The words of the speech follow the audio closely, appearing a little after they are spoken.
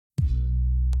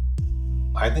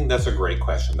I think that's a great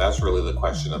question. That's really the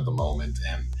question of the moment.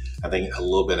 And I think a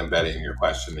little bit embedded in your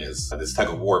question is this type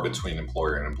of war between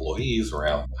employer and employees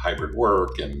around hybrid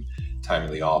work and time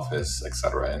in the office, et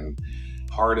cetera. And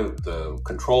part of the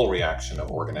control reaction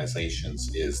of organizations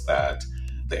is that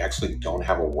they actually don't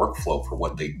have a workflow for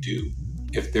what they do.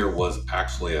 If there was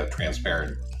actually a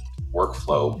transparent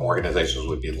workflow, organizations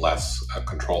would be less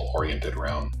control oriented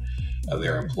around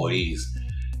their employees.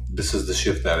 This is the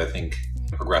shift that I think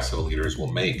progressive leaders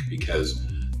will make, because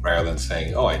rather than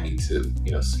saying, oh, I need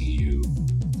to see you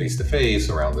face to face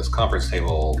around this conference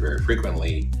table very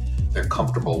frequently, they're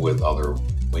comfortable with other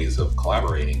ways of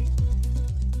collaborating.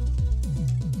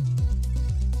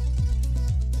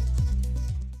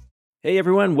 Hey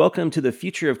everyone, welcome to the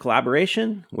Future of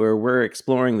Collaboration, where we're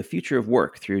exploring the future of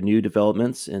work through new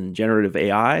developments in generative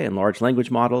AI and large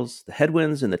language models, the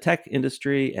headwinds in the tech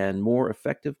industry, and more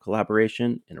effective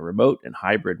collaboration in a remote and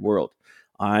hybrid world.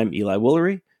 I'm Eli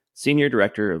Woolery, Senior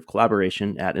Director of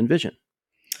Collaboration at Envision.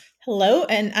 Hello,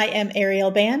 and I am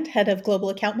Ariel Band, Head of Global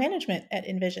Account Management at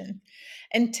Envision.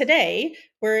 And today,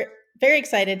 we're very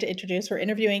excited to introduce, we're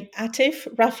interviewing Atif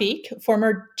Rafiq,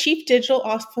 former Chief Digital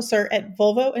Officer at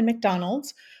Volvo and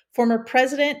McDonalds, former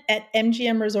President at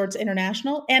MGM Resorts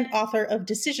International, and author of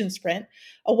Decision Sprint,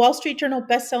 a Wall Street Journal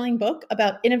bestselling book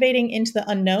about innovating into the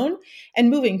unknown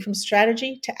and moving from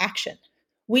strategy to action.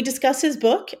 We discuss his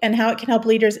book and how it can help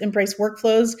leaders embrace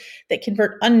workflows that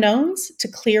convert unknowns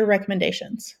to clear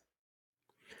recommendations.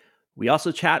 We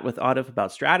also chat with Atif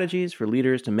about strategies for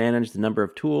leaders to manage the number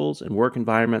of tools and work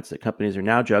environments that companies are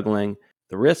now juggling,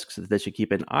 the risks that they should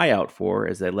keep an eye out for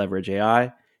as they leverage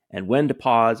AI, and when to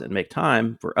pause and make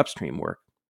time for upstream work.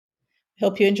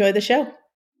 Hope you enjoy the show.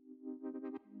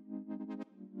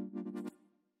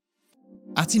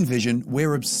 At Envision,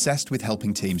 we're obsessed with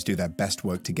helping teams do their best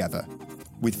work together.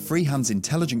 With Freehand's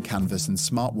intelligent canvas and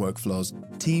smart workflows,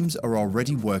 teams are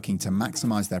already working to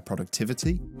maximize their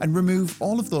productivity and remove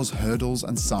all of those hurdles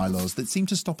and silos that seem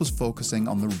to stop us focusing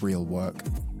on the real work.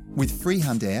 With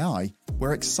Freehand AI,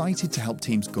 we're excited to help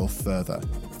teams go further.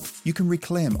 You can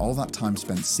reclaim all that time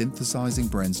spent synthesizing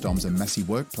brainstorms and messy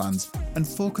work plans and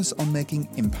focus on making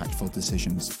impactful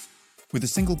decisions. With a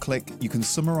single click, you can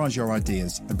summarize your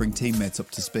ideas and bring teammates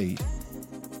up to speed.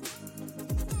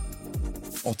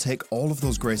 Or take all of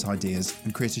those great ideas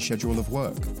and create a schedule of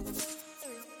work.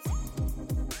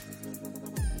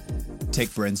 Take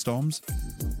brainstorms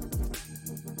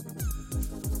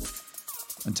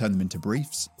and turn them into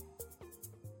briefs.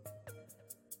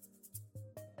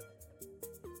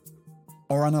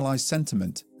 Or analyze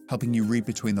sentiment, helping you read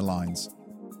between the lines.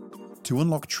 To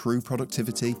unlock true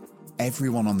productivity,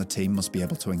 everyone on the team must be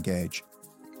able to engage.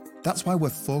 That's why we're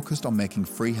focused on making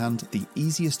Freehand the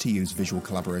easiest to use visual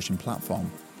collaboration platform,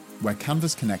 where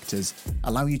Canvas connectors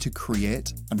allow you to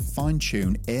create and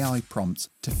fine-tune AI prompts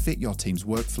to fit your team's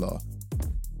workflow.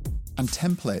 And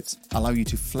templates allow you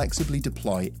to flexibly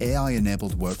deploy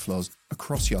AI-enabled workflows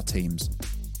across your teams.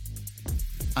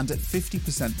 And at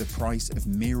 50% the price of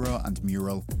Miro and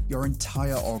Mural, your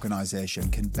entire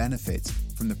organization can benefit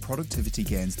from the productivity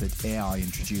gains that AI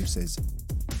introduces.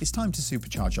 It's time to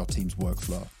supercharge your team's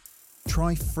workflow.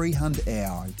 Try Freehand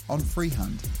AI on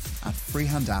Freehand at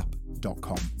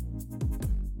freehandapp.com.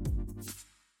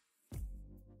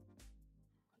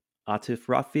 Atif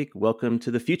Rafiq, welcome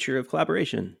to the Future of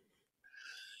Collaboration.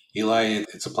 Eli,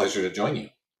 it's a pleasure to join you.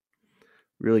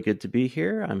 Really good to be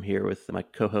here. I'm here with my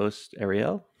co-host,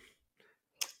 Ariel.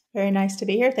 Very nice to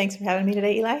be here. Thanks for having me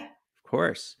today, Eli. Of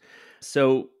course.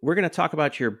 So we're going to talk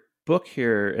about your book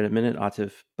here in a minute,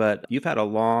 Atif, but you've had a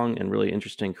long and really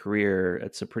interesting career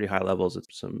at some pretty high levels at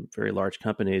some very large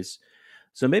companies.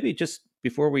 So maybe just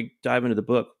before we dive into the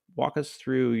book, walk us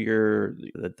through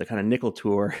the kind of nickel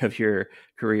tour of your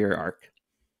career arc.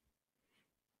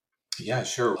 Yeah,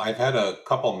 sure. I've had a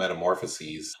couple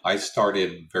metamorphoses. I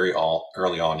started very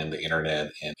early on in the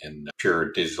internet and in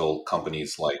pure digital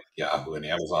companies like Yahoo and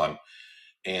Amazon.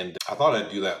 And I thought I'd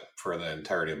do that for the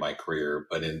entirety of my career.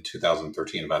 But in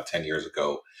 2013, about 10 years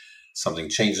ago, something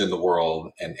changed in the world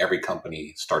and every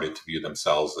company started to view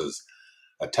themselves as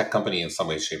a tech company in some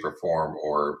way, shape, or form,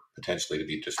 or potentially to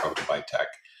be disrupted by tech.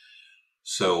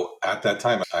 So at that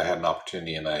time, I had an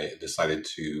opportunity and I decided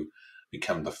to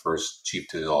become the first chief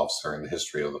digital officer in the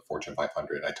history of the Fortune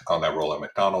 500. I took on that role at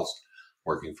McDonald's,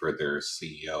 working for their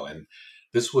CEO. And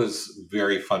this was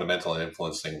very fundamental in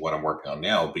influencing what I'm working on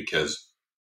now, because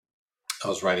I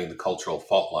was writing the cultural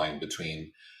fault line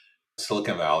between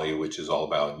Silicon Valley, which is all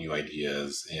about new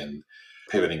ideas and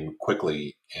pivoting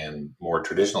quickly, and more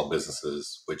traditional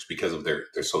businesses, which because of they're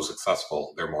so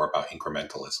successful, they're more about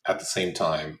incrementalism. At the same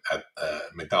time, at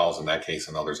McDonald's in that case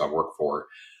and others I work for,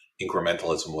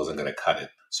 incrementalism wasn't going to cut it.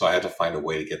 So I had to find a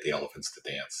way to get the elephants to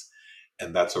dance.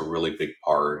 And that's a really big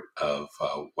part of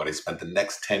what I spent the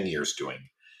next 10 years doing,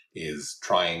 is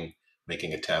trying,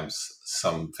 making attempts,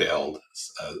 some failed,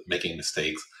 making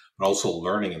mistakes, but also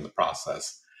learning in the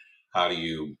process. How do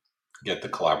you get the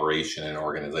collaboration and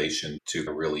organization to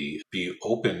really be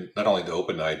open, not only to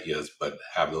open ideas, but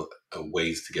have the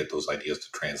ways to get those ideas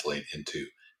to translate into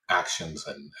actions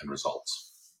and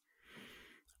results.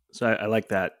 So I like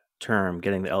that term,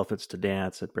 getting the elephants to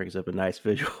dance. It brings up a nice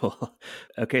visual.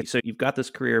 Okay, so you've got this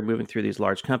career moving through these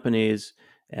large companies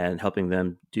and helping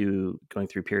them going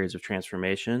through periods of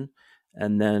transformation.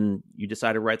 And then you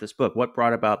decide to write this book. What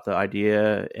brought about the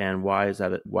idea, and why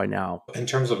now? In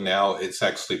terms of now, it's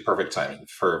actually perfect timing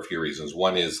for a few reasons.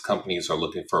 One is companies are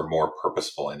looking for more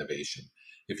purposeful innovation.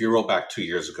 If you roll back 2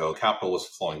 years ago, capital was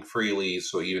flowing freely.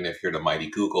 So even if you're the mighty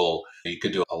Google, you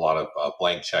could do a lot of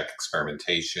blank check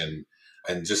experimentation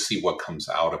and just see what comes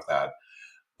out of that.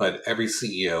 But every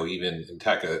CEO, even in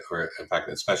tech, or in fact,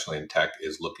 especially in tech,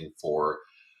 is looking for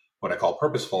what I call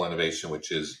purposeful innovation, which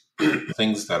is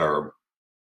things that are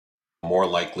more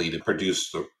likely to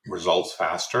produce the results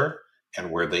faster and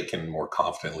where they can more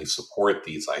confidently support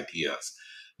these ideas.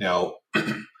 Now,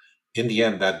 in the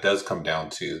end, that does come down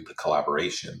to the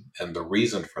collaboration. And the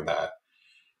reason for that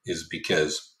is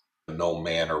because no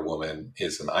man or woman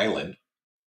is an island.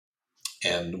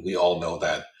 And we all know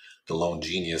that the lone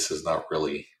genius is not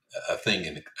really a thing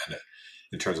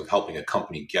in terms of helping a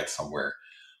company get somewhere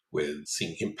with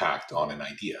seeing impact on an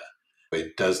idea.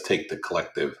 It does take the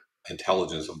collective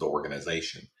intelligence of the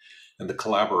organization. And the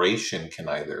collaboration can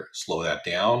either slow that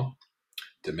down,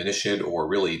 diminish it, or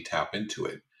really tap into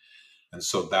it. And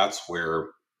so that's where,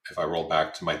 if I roll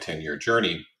back to my 10-year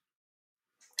journey,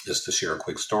 just to share a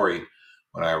quick story,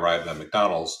 when I arrived at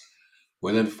McDonald's,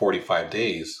 within 45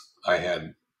 days, I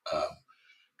had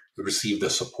received the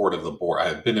support of the board. I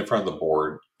had been in front of the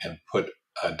board and put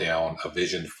down a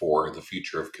vision for the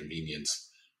future of convenience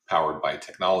powered by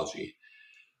technology.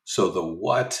 So the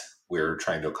what we're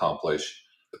trying to accomplish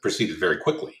proceeded very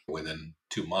quickly. Within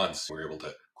 2 months, we were able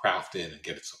to craft it and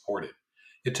get it supported.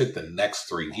 It took the next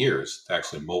 3 years to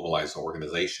actually mobilize the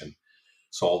organization,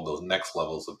 solve those next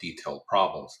levels of detailed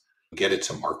problems, get it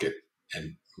to market,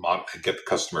 and get the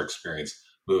customer experience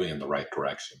moving in the right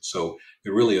direction. So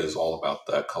it really is all about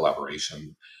the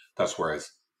collaboration. That's where I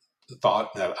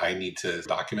thought that I need to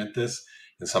document this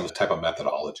in some type of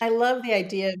methodology. I love the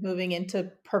idea of moving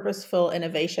into purposeful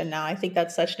innovation now. I think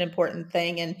that's such an important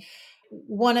thing. And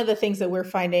one of the things that we're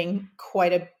finding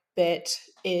quite a bit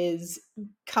is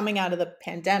coming out of the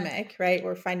pandemic, right?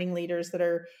 We're finding leaders that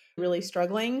are really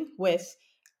struggling with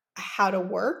how to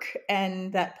work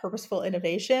and that purposeful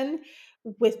innovation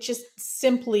with just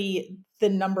simply the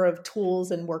number of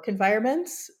tools and work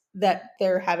environments that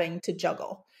they're having to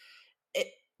juggle.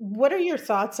 What are your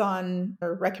thoughts on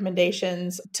or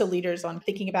recommendations to leaders on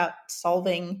thinking about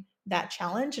solving that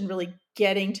challenge and really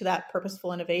getting to that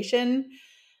purposeful innovation,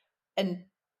 and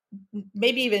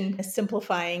maybe even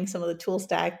simplifying some of the tool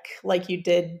stack like you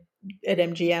did at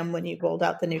MGM when you rolled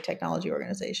out the new technology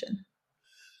organization?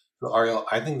 So, Ariel,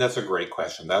 I think that's a great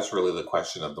question. That's really the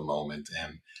question of the moment.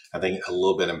 And I think a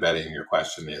little bit embedded in your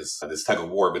question is this type of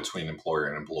war between employer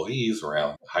and employees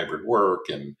around hybrid work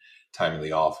and time in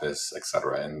the office, et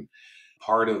cetera. And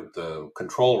part of the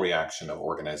control reaction of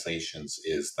organizations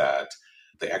is that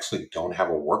they actually don't have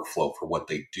a workflow for what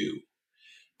they do.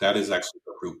 That is actually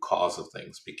the root cause of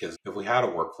things. Because if we had a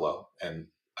workflow, and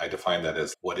I define that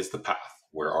as what is the path?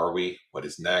 Where are we? What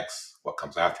is next? What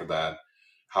comes after that?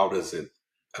 How does it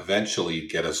eventually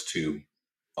get us to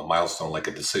a milestone like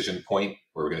a decision point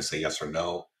where we're going to say yes or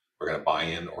no, we're going to buy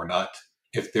in or not?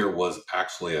 If there was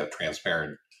actually a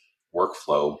transparent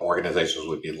workflow, organizations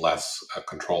would be less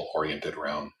control oriented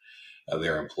around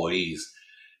their employees.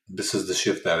 This is the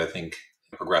shift that I think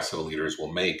progressive leaders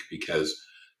will make, because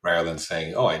rather than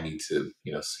saying, "Oh, I need to,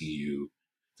 see you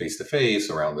face to face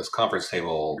around this conference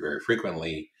table very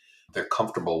frequently," they're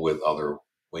comfortable with other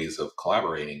ways of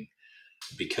collaborating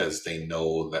because they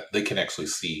know that they can actually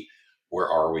see where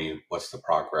are we, what's the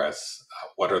progress,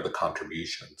 what are the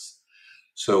contributions.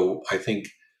 So I think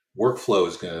workflow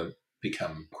is going to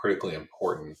become critically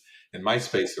important. In my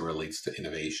space, it relates to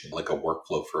innovation, like a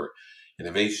workflow for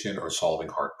innovation or solving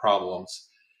hard problems.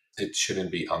 It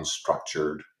shouldn't be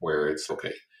unstructured where it's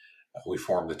okay, we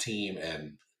formed a team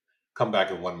and come back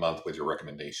in 1 month with your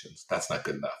recommendations. That's not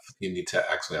good enough. You need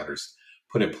to actually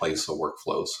put in place a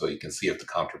workflow so you can see if the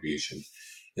contribution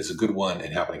is a good one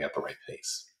and happening at the right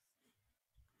pace.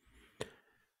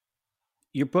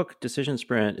 Your book, Decision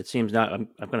Sprint, it seems not, I'm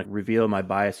going to reveal my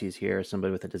biases here as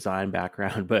somebody with a design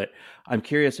background, but I'm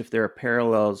curious if there are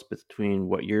parallels between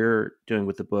what you're doing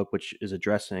with the book, which is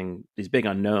addressing these big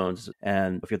unknowns.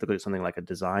 And if you have to look at something like a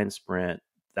design sprint,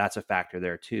 that's a factor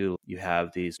there too. You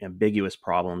have these ambiguous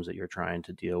problems that you're trying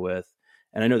to deal with.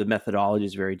 And I know the methodology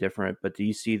is very different, but do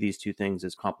you see these two things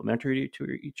as complementary to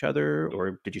each other?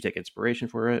 Or did you take inspiration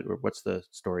for it? Or what's the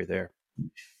story there?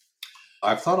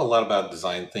 I've thought a lot about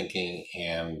design thinking,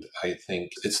 and I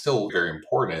think it's still very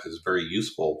important. It's very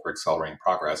useful for accelerating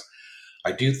progress.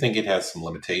 I do think it has some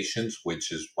limitations,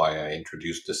 which is why I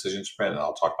introduced Decision Sprint, and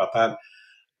I'll talk about that.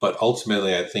 But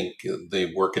ultimately, I think they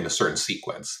work in a certain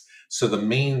sequence. So the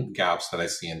main gaps that I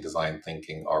see in design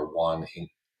thinking are one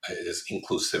is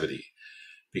inclusivity,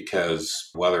 because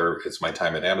whether it's my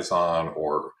time at Amazon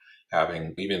or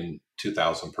having even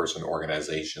 2,000 person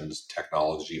organizations,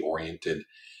 technology oriented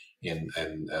in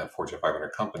Fortune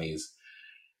 500 companies,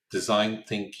 design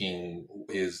thinking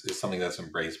is something that's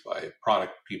embraced by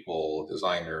product people,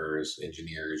 designers,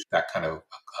 engineers, that kind of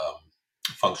um,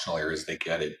 functional areas. They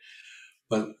get it.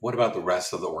 But what about the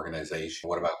rest of the organization?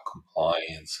 What about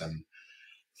compliance and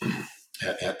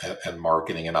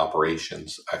marketing and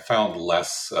operations? I found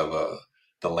less of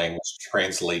the language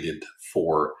translated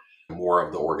for more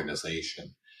of the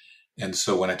organization. And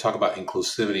so when I talk about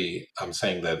inclusivity, I'm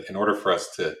saying that in order for us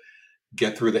to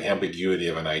get through the ambiguity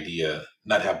of an idea,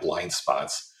 not have blind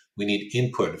spots, we need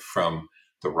input from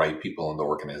the right people in the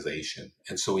organization.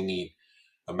 And so we need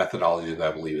a methodology that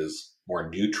I believe is more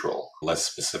neutral, less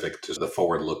specific to the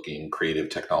forward looking creative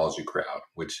technology crowd,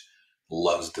 which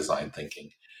loves design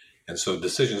thinking. And so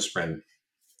Decision Sprint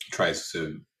tries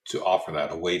to offer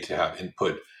that, a way to have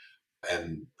input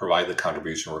and provide the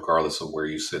contribution regardless of where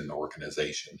you sit in the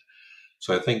organization.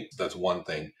 So I think that's one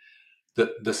thing.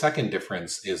 The second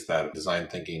difference is that design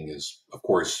thinking is, of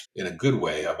course, in a good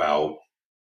way about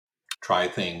try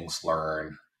things,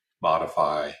 learn,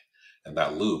 modify, and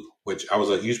that loop, which I was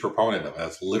a huge proponent of.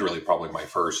 That's literally probably my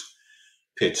first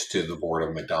pitch to the board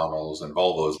of McDonald's and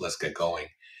Volvo is let's get going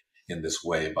in this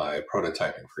way by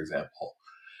prototyping, for example.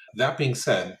 That being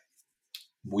said,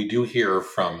 we do hear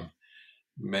from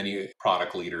many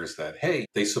product leaders that, hey,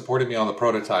 they supported me on the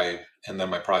prototype and then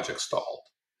my project stalled.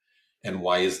 And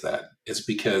why is that? It's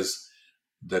because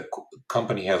the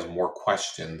company has more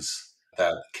questions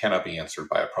that cannot be answered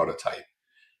by a prototype.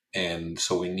 And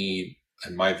so we need,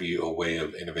 in my view, a way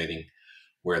of innovating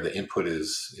where the input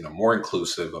is, more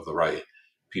inclusive of the right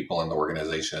people in the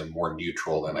organization and more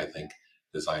neutral than I think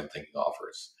design thinking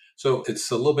offers. So it's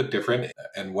a little bit different.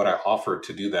 And what I offer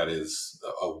to do that is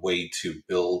a way to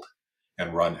build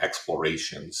and run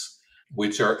explorations,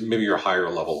 which are maybe your higher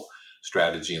level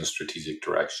strategy and strategic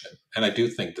direction. And I do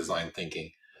think design thinking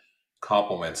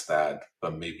complements that,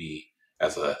 but maybe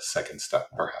as a second step,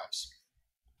 perhaps.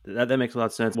 That makes a lot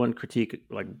of sense. One critique,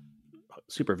 like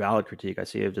super valid critique I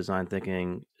see of design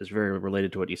thinking, is very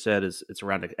related to what you said. Is it's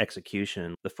around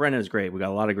execution. The front end is great. We got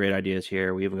a lot of great ideas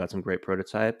here. We even got some great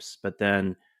prototypes, but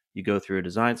then you go through a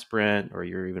design sprint, or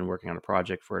you're even working on a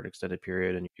project for an extended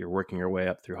period, and you're working your way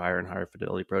up through higher and higher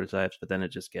fidelity prototypes. But then the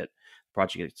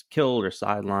project gets killed or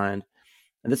sidelined.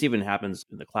 And this even happens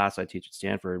in the class I teach at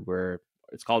Stanford, where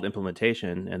it's called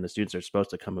implementation, and the students are supposed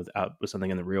to come out with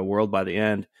something in the real world by the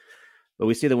end. But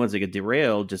we see the ones that get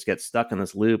derailed just get stuck in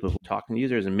this loop of talking to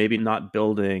users and maybe not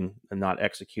building and not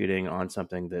executing on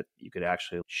something that you could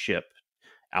actually ship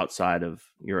outside of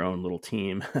your own little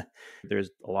team. There's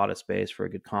a lot of space for a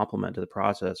good complement to the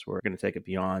process. We're going to take it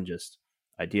beyond just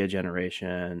idea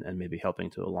generation and maybe helping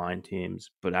to align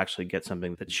teams, but actually get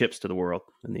something that ships to the world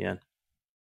in the end.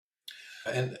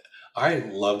 And I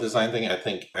love design thinking. I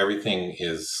think everything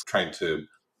is trying to,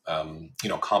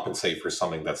 compensate for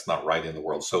something that's not right in the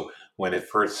world. So when it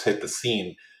first hit the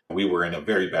scene, we were in a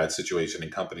very bad situation in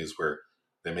companies where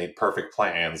they made perfect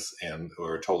plans and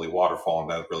were totally waterfall,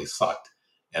 and that really sucked.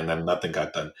 And then nothing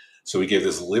got done. So we gave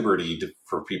this liberty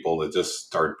for people to just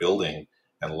start building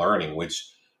and learning, which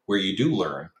where you do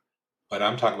learn, but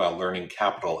I'm talking about learning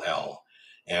capital L.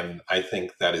 And I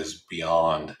think that is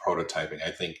beyond prototyping.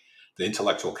 I think the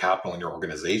intellectual capital in your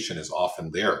organization is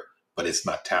often there, but it's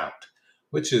not tapped,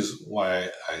 which is why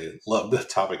I love the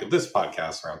topic of this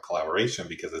podcast around collaboration,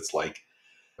 because it's like,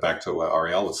 back to what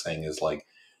Ariel was saying, is like,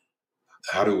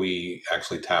 how do we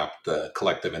actually tap the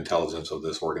collective intelligence of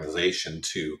this organization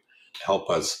to help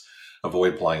us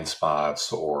avoid blind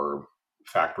spots or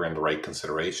factor in the right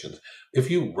considerations? If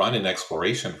you run an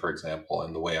exploration, for example,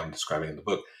 in the way I'm describing in the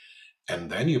book, and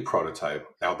then you prototype,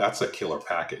 now that's a killer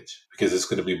package, because it's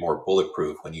going to be more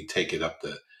bulletproof when you take it up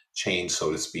the chain,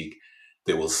 so to speak.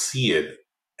 They will see it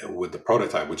with the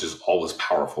prototype, which is always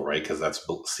powerful, right? Because that's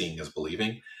seeing is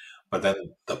believing. But then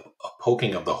the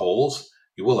poking of the holes,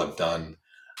 you will have done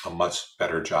a much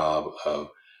better job of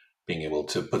being able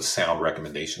to put sound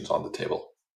recommendations on the table.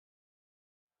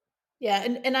 Yeah,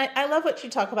 and I love what you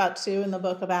talk about too in the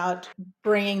book about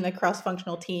bringing the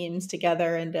cross-functional teams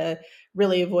together and to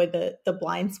really avoid the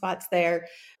blind spots there,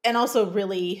 and also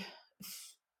really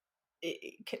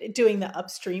doing the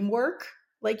upstream work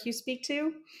like you speak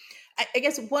to. I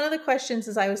guess one of the questions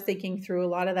as I was thinking through a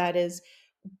lot of that is,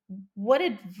 what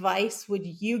advice would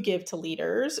you give to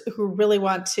leaders who really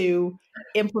want to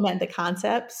implement the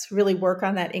concepts, really work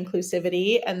on that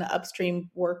inclusivity and the upstream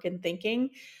work and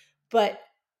thinking, but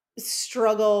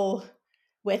struggle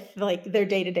with like their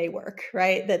day-to-day work,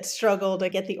 right? That struggle to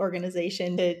get the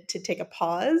organization to take a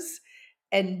pause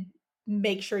and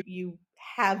make sure you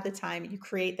have the time, you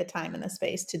create the time and the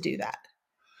space to do that.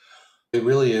 It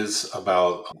really is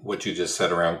about what you just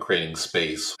said around creating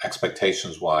space.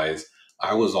 Expectations wise,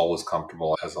 I was always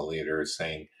comfortable as a leader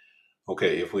saying,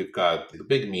 okay, if we've got the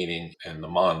big meeting in the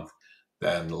month,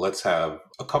 then let's have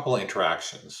a couple of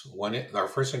interactions. Our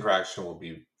first interaction will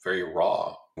be very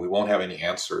raw. We won't have any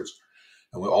answers.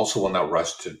 And we also will not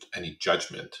rush to any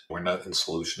judgment. We're not in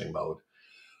solutioning mode.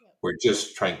 We're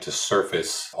just trying to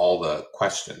surface all the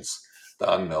questions,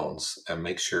 the unknowns, and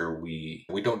make sure we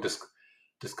don't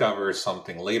discover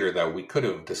something later that we could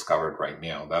have discovered right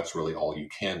now. That's really all you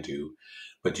can do.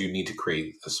 But you need to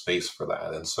create a space for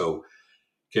that. And so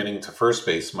getting to first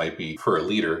base might be for a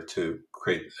leader to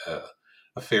create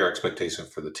a fair expectation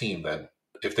for the team that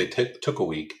if they took a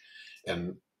week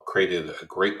and created a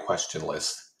great question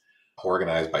list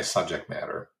organized by subject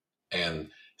matter and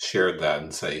shared that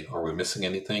and say, are we missing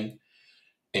anything?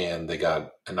 And they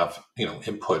got enough,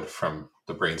 input from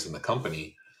the brains in the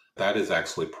company, that is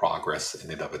actually progress in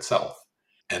and of itself.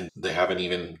 And they haven't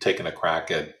even taken a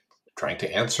crack at trying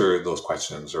to answer those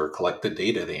questions or collect the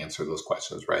data to answer those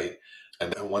questions, right?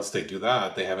 And then once they do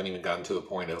that, they haven't even gotten to the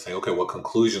point of saying, okay, what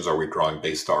conclusions are we drawing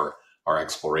based our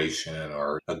exploration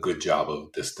or a good job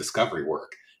of this discovery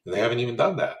work? And they haven't even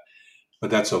done that, but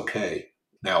that's okay.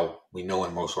 Now, we know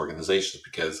in most organizations,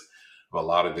 because of a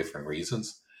lot of different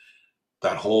reasons,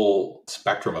 that whole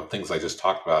spectrum of things I just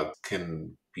talked about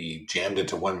can be jammed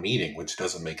into one meeting, which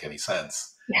doesn't make any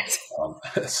sense. Yes.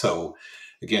 So,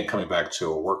 again, coming back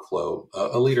to a workflow,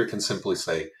 a leader can simply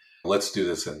say, let's do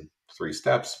this in 3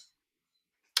 steps.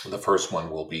 The first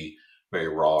one will be very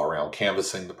raw around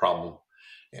canvassing the problem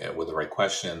with the right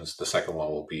questions. The second one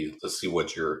will be, let's see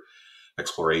what your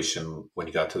exploration, when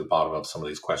you got to the bottom of some of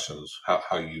these questions,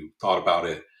 how you thought about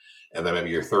it. And then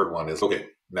maybe your third one is, okay,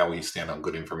 now we stand on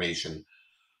good information.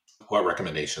 What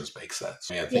recommendations make sense?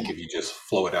 I Yeah. think if you just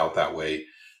flow it out that way,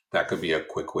 that could be a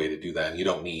quick way to do that. And you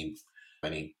don't need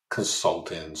any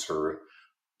consultants or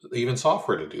even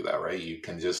software to do that, right? You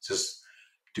can just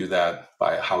do that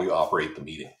by how you operate the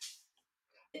meeting.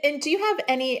 And do you have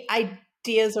any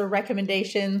ideas or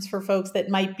recommendations for folks that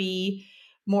might be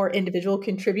more individual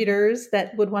contributors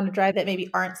that would want to drive that maybe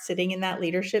aren't sitting in that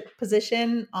leadership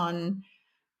position on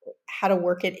how to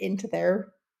work it into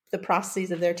the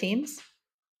processes of their teams?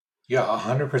 Yeah,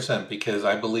 100%, because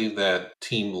I believe that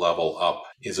team level up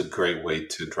is a great way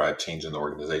to drive change in the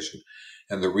organization.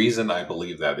 And the reason I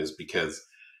believe that is because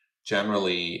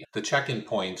generally the check-in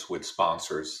points with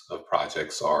sponsors of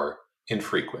projects are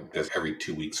infrequent, just every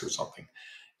 2 weeks or something.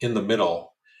 In the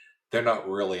middle, they're not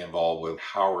really involved with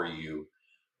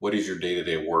what is your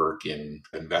day-to-day work in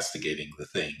investigating the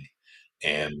thing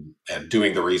and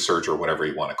doing the research or whatever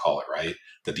you want to call it, right?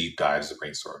 The deep dives, the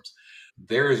brainstorms.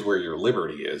 There is where your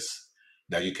liberty is.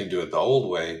 Now you can do it the old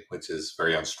way, which is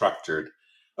very unstructured.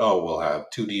 Oh, we'll have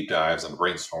 2 deep dives and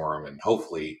brainstorm, and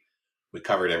hopefully we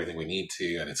covered everything we need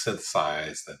to, and it's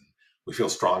synthesized, and we feel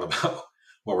strong about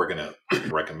what we're going to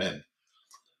recommend.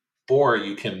 Or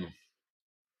you can,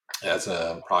 as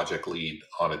a project lead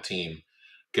on a team,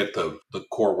 get the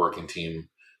core working team,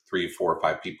 3, 4,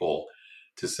 5 people,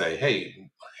 to say, hey,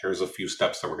 here's a few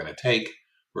steps that we're going to take.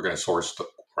 We're going to source the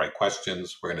right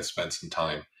questions. We're going to spend some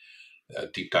time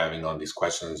deep diving on these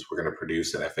questions. We're going to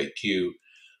produce an FAQ.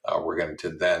 We're going to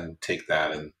then take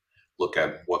that and look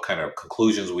at what kind of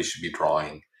conclusions we should be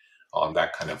drawing on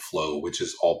that kind of flow, which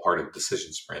is all part of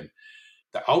decision sprint.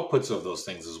 The outputs of those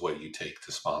things is what you take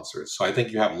to sponsors. So I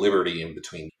think you have liberty in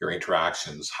between your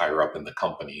interactions higher up in the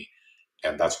company,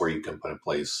 and that's where you can put in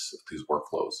place these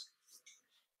workflows.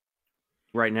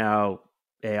 Right now,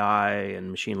 AI and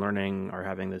machine learning are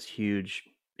having this huge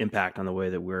impact on the way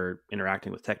that we're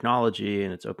interacting with technology,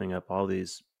 and it's opening up all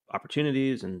these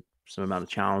opportunities and some amount of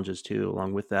challenges too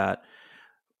along with that.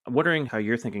 I'm wondering how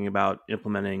you're thinking about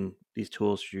implementing these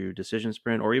tools through Decision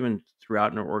Sprint or even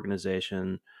throughout an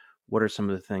organization. What are some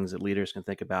of the things that leaders can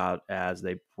think about as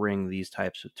they bring these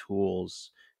types of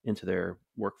tools into their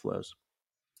workflows?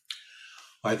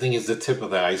 I think it's the tip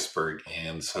of the iceberg,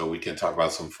 and so we can talk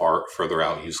about some far further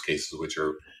out use cases, which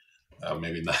are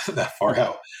maybe not that far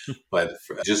out. But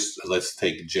just let's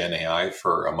take Gen AI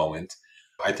for a moment.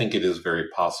 I think it is very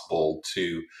possible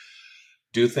to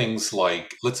do things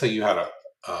like, let's say you had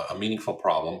a meaningful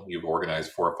problem, you've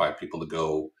organized 4 or 5 people to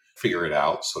go figure it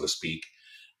out, so to speak,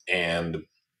 and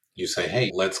you say, hey,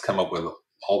 let's come up with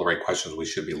all the right questions we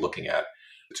should be looking at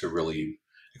to really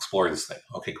explore this thing.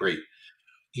 Okay, great.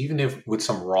 Even if with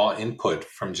some raw input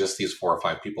from just these 4 or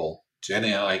 5 people, Gen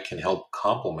AI can help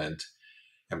complement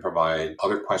and provide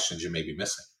other questions you may be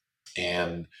missing.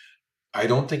 And I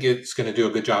don't think it's going to do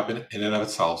a good job in and of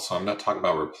itself. So I'm not talking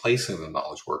about replacing the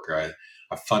knowledge worker.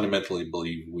 I fundamentally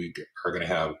believe we are going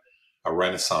to have a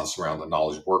renaissance around the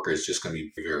knowledge worker. It's just going to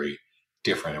be very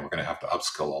different, and we're going to have to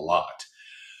upskill a lot.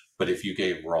 But if you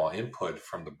gave raw input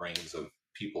from the brains of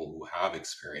people who have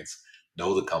experience,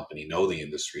 know the company, know the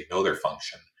industry, know their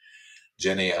function,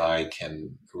 Gen AI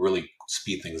can really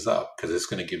speed things up because it's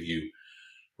going to give you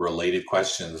related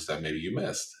questions that maybe you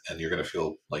missed, and you're going to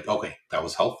feel like, okay, that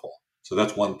was helpful. So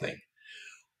that's one thing.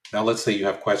 Now, let's say you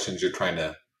have questions you're trying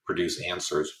to produce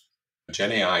answers.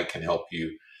 Gen AI can help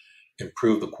you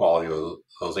improve the quality of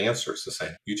those answers to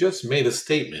say, you just made a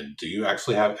statement. Do you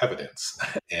actually have evidence?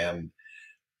 And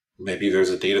maybe there's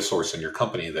a data source in your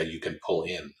company that you can pull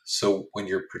in. So when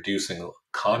you're producing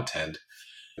content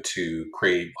to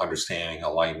create understanding,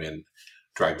 alignment,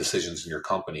 drive decisions in your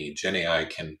company, Gen AI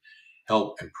can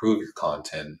help improve your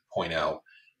content, point out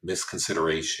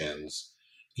misconsiderations,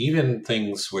 even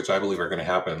things which I believe are going to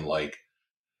happen, like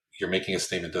you're making a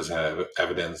statement doesn't have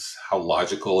evidence. How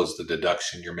logical is the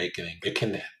deduction you're making? It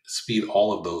can speed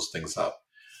all of those things up.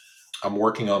 I'm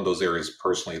working on those areas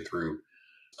personally through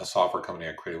a software company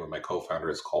I created with my co-founder.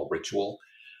 It's called Ritual.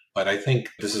 But I think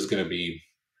this is going to be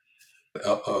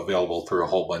available through a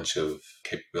whole bunch of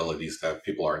capabilities that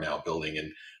people are now building,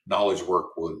 and knowledge work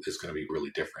is going to be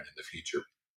really different in the future.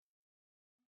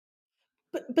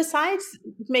 But besides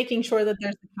making sure that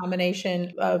there's a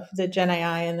combination of the Gen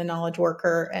AI and the knowledge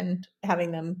worker and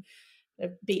having them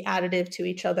be additive to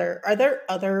each other, are there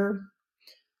other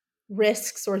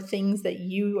risks or things that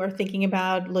you are thinking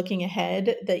about looking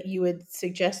ahead that you would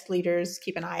suggest leaders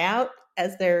keep an eye out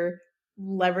as they're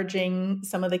leveraging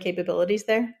some of the capabilities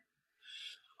there?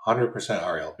 100%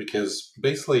 Ariel, because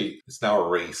basically it's now a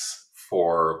race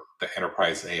for the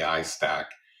enterprise AI stack.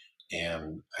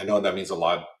 And I know that means a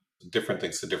lot different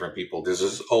things to different people. There's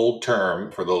this old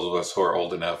term for those of us who are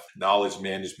old enough, knowledge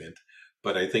management,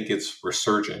 but I think it's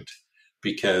resurgent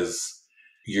because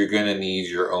you're going to need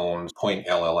your own point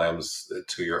LLMs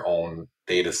to your own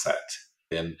data set.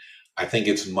 And I think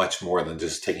it's much more than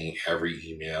just taking every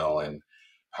email and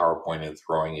PowerPoint and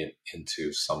throwing it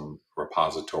into some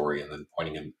repository and then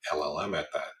pointing an LLM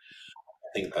at that. I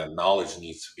think that knowledge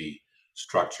needs to be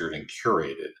structured and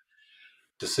curated.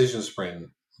 Decision Sprint,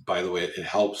 by the way, it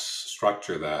helps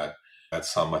structure that at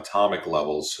some atomic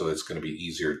levels, so it's going to be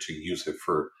easier to use it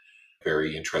for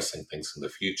very interesting things in the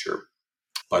future.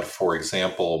 But for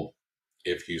example,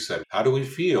 if you said, how do we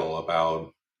feel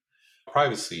about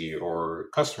privacy or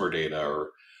customer data, or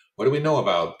what do we know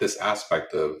about this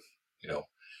aspect of, you know,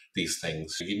 these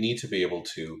things, you need to be able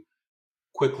to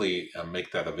quickly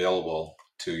make that available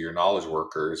to your knowledge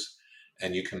workers.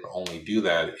 And you can only do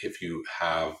that if you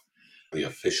have the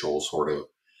official sort of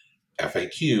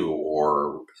FAQ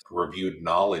or reviewed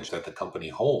knowledge that the company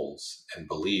holds and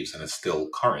believes and is still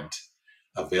current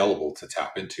available to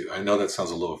tap into. I know that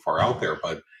sounds a little far out there,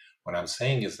 but what I'm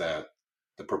saying is that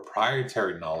the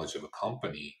proprietary knowledge of a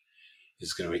company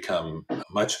is going to become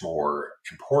much more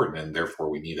important, and therefore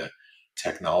we need a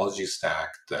technology stack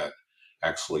that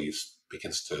actually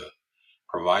begins to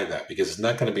provide that, because it's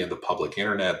not going to be in the public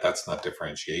internet. That's not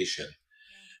differentiation.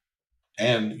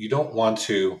 And you don't want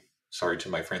to, sorry to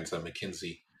my friends at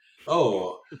McKinsey,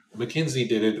 oh, McKinsey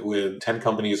did it with 10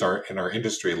 companies in our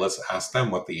industry. Let's ask them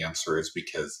what the answer is,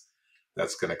 because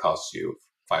that's going to cost you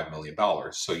 $5 million.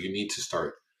 So you need to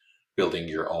start building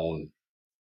your own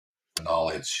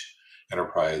knowledge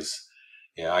enterprise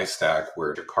AI stack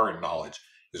where your current knowledge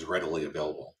is readily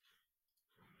available.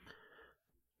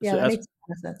 Yeah, So that makes a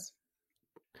lot of sense.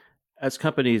 as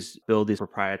companies build these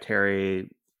proprietary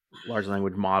large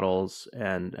language models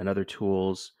and other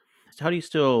tools, how do you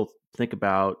still think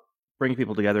about bringing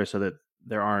people together so that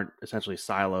there aren't essentially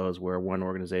silos where one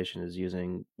organization is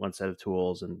using one set of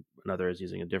tools and another is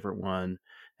using a different one,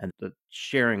 and the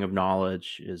sharing of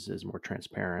knowledge is more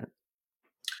transparent.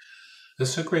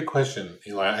 This is a great question,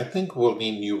 Eli. I think we'll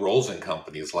need new roles in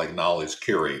companies like knowledge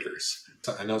curators.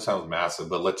 So I know it sounds massive,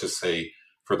 but let's just say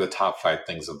for the top five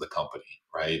things of the company,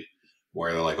 right?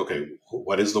 Where they're like, okay,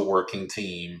 what is the working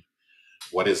team?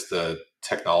 What is the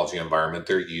technology environment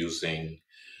they're using?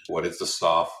 What is the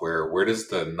software? Where does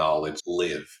the knowledge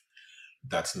live?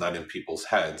 That's not in people's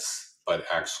heads, but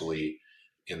actually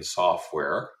in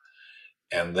software.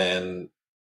 And then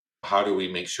how do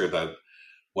we make sure that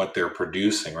what they're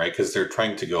producing, right? Because they're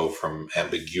trying to go from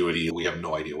ambiguity, we have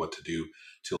no idea what to do,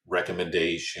 to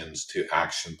recommendations, to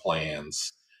action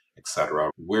plans, etc.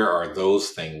 Where are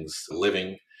those things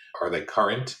living? Are they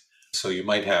current? So you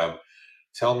might have,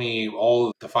 tell me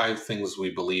all the five things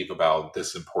we believe about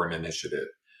this important initiative.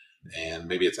 And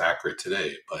maybe it's accurate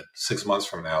today, but 6 months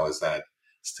from now, is that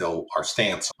still our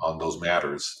stance on those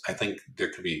matters? I think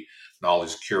there could be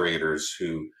knowledge curators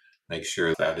who make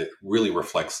sure that it really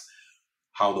reflects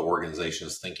how the organization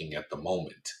is thinking at the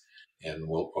moment. And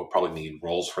we'll probably need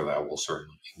roles for that. We'll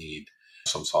certainly need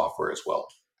some software as well.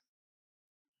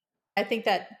 I think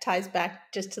that ties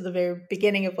back just to the very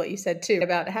beginning of what you said too,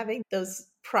 about having those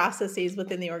processes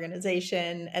within the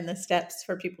organization and the steps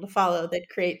for people to follow that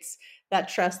creates that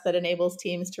trust that enables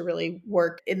teams to really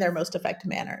work in their most effective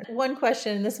manner. One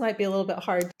question, this might be a little bit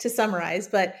hard to summarize,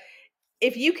 but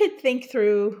if you could think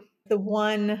through the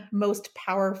one most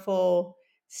powerful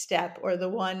step or the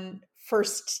one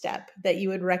first step that you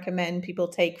would recommend people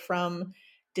take from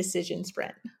Decision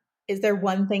Sprint, is there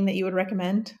one thing that you would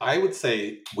recommend? I would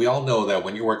say we all know that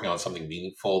when you're working on something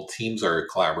meaningful, teams are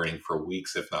collaborating for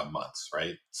weeks, if not months,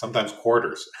 right? Sometimes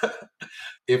quarters.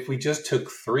 If we just took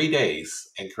 3 days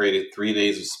and created 3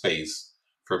 days of space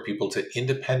for people to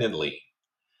independently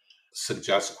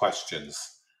suggest questions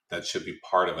that should be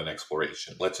part of an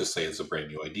exploration. Let's just say it's a brand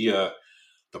new idea.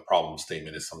 The problem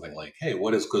statement is something like, hey,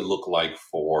 what does good look like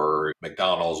for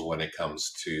McDonald's when it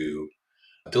comes to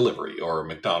delivery, or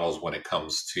McDonald's when it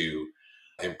comes to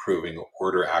improving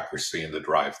order accuracy in the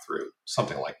drive through?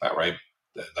 Something like that, right?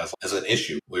 That's an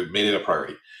issue. We've made it a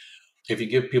priority. If you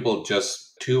give people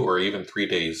just 2 or even 3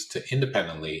 days to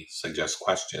independently suggest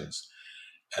questions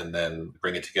and then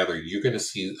bring it together, you're going to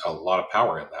see a lot of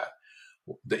power in that.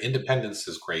 The independence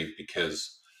is great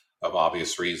because of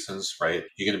obvious reasons, right?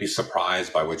 You're going to be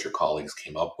surprised by what your colleagues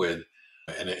came up with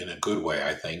in a good way,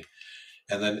 I think.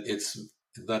 And then it's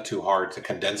not too hard to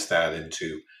condense that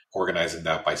into organizing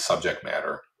that by subject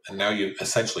matter. And now you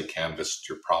essentially canvassed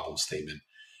your problem statement.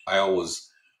 I always,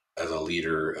 as a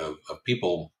leader of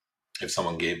people, if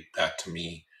someone gave that to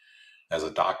me as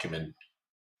a document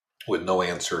with no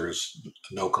answers,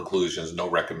 no conclusions, no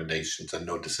recommendations, and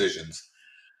no decisions,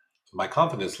 my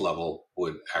confidence level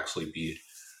would actually be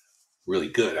really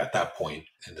good at that point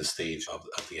in the stage of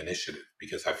the initiative,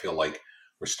 because I feel like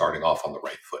we're starting off on the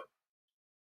right foot.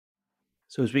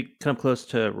 So as we come close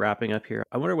to wrapping up here,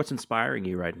 I wonder what's inspiring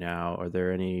you right now. Are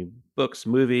there any books,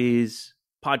 movies,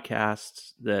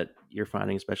 podcasts that you're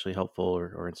finding especially helpful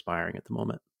or inspiring at the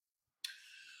moment?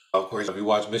 Of course, if you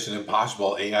watch Mission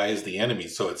Impossible, AI is the enemy,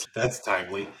 so that's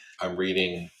timely. I'm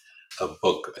reading a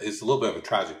book. It's a little bit of a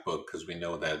tragic book because we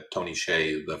know that Tony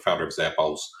Hsieh, the founder of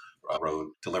Zappos, wrote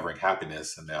Delivering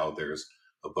Happiness, and now there's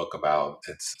a book about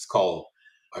it's called,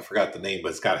 I forgot the name, but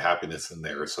it's got happiness in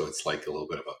there, so it's like a little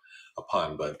bit of a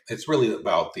pun, but it's really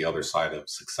about the other side of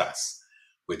success,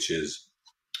 which is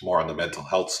more on the mental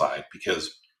health side,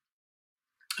 because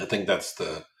I think that's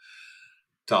the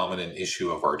dominant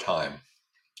issue of our time.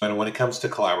 And when it comes to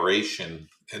collaboration,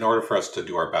 in order for us to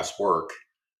do our best work,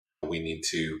 we need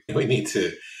to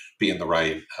be in the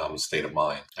right state of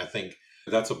mind. I think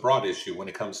that's a broad issue when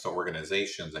it comes to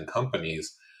organizations and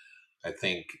companies. I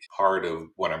think part of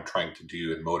what I'm trying to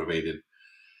do and motivated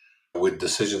with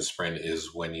Decision Sprint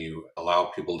is when you allow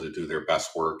people to do their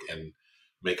best work and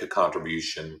make a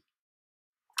contribution,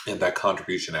 and that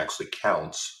contribution actually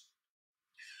counts,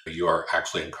 you are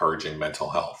actually encouraging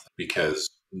mental health, because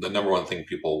the number one thing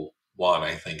people want,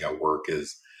 I think, at work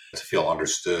is to feel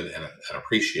understood and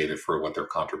appreciated for what their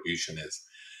contribution is.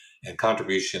 And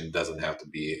contribution doesn't have to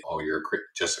be, oh, you're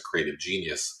just a creative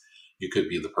genius. You could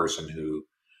be the person who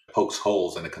pokes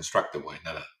holes in a constructive way,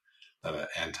 not an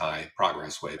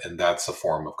anti-progress way. And that's a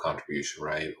form of contribution,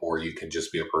 right? Or you can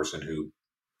just be a person who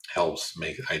helps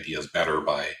make ideas better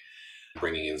by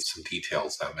bringing in some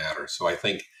details that matter. So I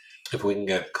think if we can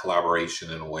get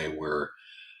collaboration in a way where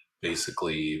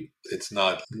basically it's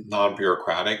not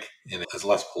non-bureaucratic and it's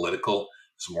less political,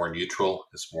 is more neutral.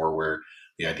 It's more where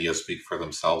the ideas speak for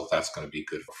themselves. That's going to be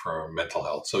good for mental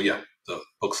health. So yeah, the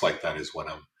books like that is what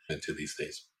I'm into these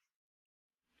days.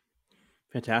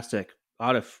 Fantastic.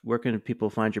 Atif, where can people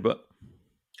find your book?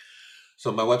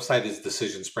 So my website is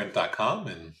decisionsprint.com,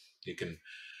 and you can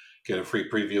get a free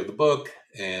preview of the book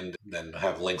and then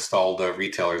have links to all the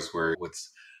retailers where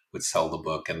would sell the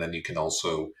book. And then you can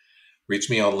also reach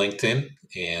me on LinkedIn,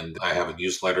 and I have a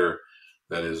newsletter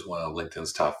that is one of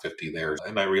LinkedIn's top 50 there.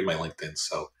 And I read my LinkedIn.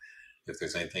 So if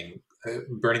there's anything,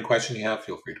 burning question you have,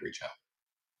 feel free to reach out.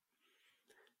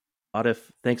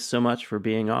 Atif, thanks so much for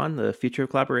being on The Future of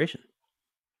Collaboration.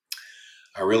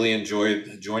 I really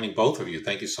enjoyed joining both of you.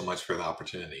 Thank you so much for the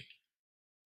opportunity.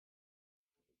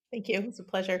 Thank you. It's a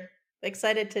pleasure.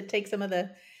 Excited to take some of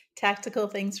the tactical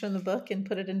things from the book and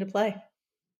put it into play.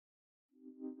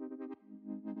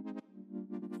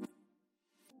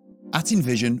 At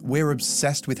Envision, we're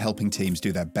obsessed with helping teams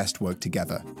do their best work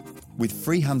together. With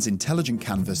Freehand's intelligent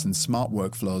canvas and smart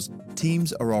workflows,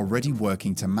 teams are already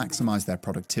working to maximize their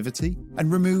productivity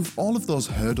and remove all of those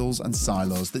hurdles and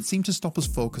silos that seem to stop us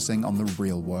focusing on the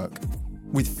real work.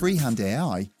 With Freehand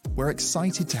AI, we're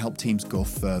excited to help teams go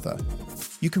further.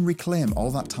 You can reclaim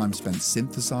all that time spent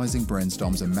synthesizing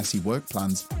brainstorms and messy work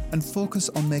plans and focus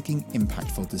on making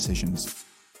impactful decisions.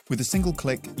 With a single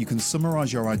click, you can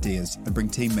summarize your ideas and bring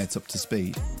teammates up to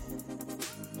speed.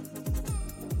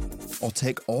 Or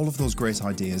take all of those great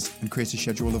ideas and create a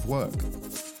schedule of work.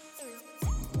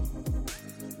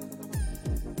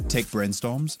 Take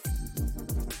brainstorms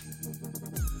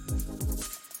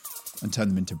and turn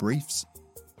them into briefs.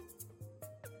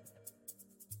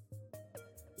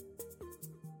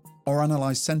 Or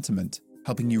analyze sentiment,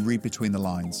 helping you read between the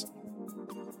lines.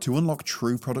 To unlock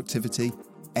true productivity,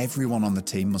 everyone on the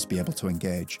team must be able to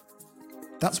engage.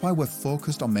 That's why we're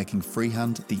focused on making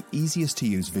Freehand the easiest to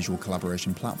use visual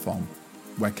collaboration platform,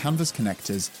 where Canvas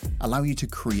connectors allow you to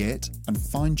create and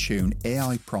fine-tune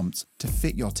AI prompts to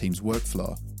fit your team's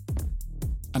workflow.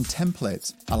 And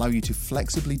templates allow you to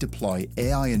flexibly deploy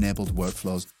AI-enabled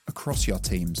workflows across your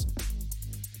teams.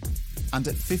 And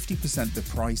at 50% the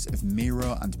price of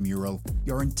Miro and Mural,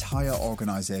 your entire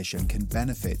organization can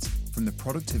benefit from the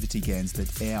productivity gains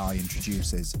that AI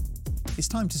introduces. It's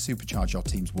time to supercharge your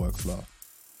team's workflow.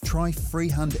 Try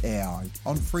Freehand AI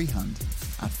on Freehand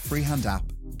at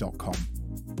freehandapp.com.